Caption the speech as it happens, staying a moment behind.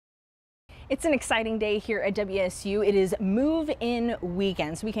It's an exciting day here at WSU. It is move-in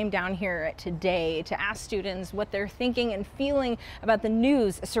weekend. So we came down here today to ask students what they're thinking and feeling about the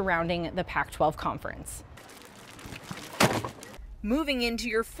news surrounding the Pac-12 conference. Moving into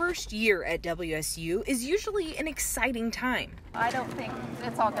your first year at WSU is usually an exciting time. I don't think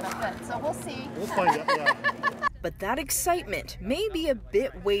it's all going to fit, so we'll see. We'll find out, yeah. But that excitement may be a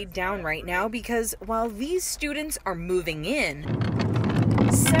bit weighed down right now because while these students are moving in,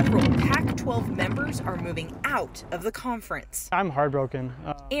 several Pac-12 members are moving out of the conference. I'm heartbroken.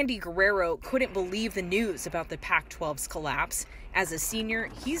 Andy Guerrero couldn't believe the news about the Pac-12's collapse. As a senior,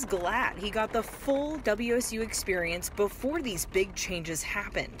 he's glad he got the full WSU experience before these big changes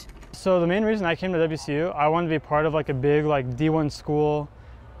happened. So the main reason I came to WSU, I wanted to be part of a big D1 school.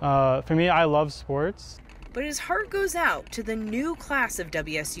 For me, I love sports. But his heart goes out to the new class of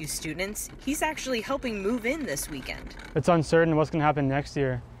WSU students he's actually helping move in this weekend. It's uncertain what's going to happen next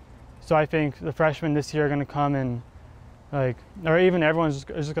year. So I think the freshmen this year are going to come and, or even everyone's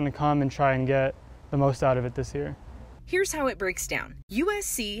just going to come and try and get the most out of it this year. Here's how it breaks down.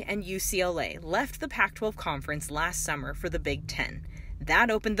 USC and UCLA left the Pac-12 conference last summer for the Big Ten. That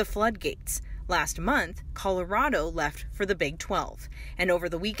opened the floodgates. Last month, Colorado left for the Big 12. And over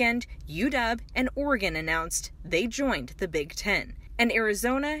the weekend, UW and Oregon announced they joined the Big 10. And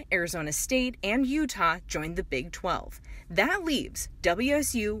Arizona, Arizona State, and Utah joined the Big 12. That leaves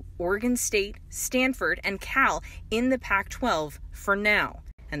WSU, Oregon State, Stanford, and Cal in the Pac-12 for now.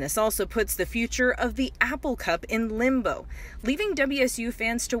 And this also puts the future of the Apple Cup in limbo, leaving WSU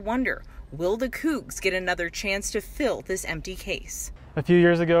fans to wonder, will the Cougs get another chance to fill this empty case? A few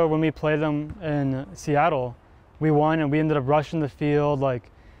years ago when we played them in Seattle, we won and we ended up rushing the field.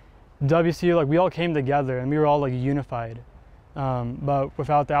 WSU, we all came together and we were all unified. But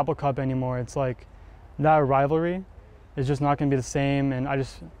without the Apple Cup anymore, it's that rivalry is just not going to be the same. And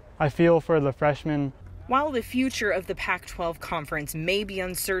I feel for the freshmen. While the future of the Pac-12 conference may be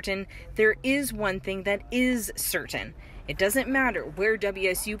uncertain, there is one thing that is certain. It doesn't matter where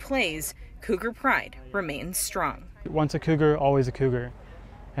WSU plays, Cougar pride remains strong. Once a Cougar, always a Cougar.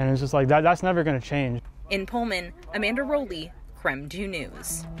 And it's just that's never going to change. In Pullman, Amanda Rowley, KREM 2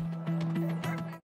 News.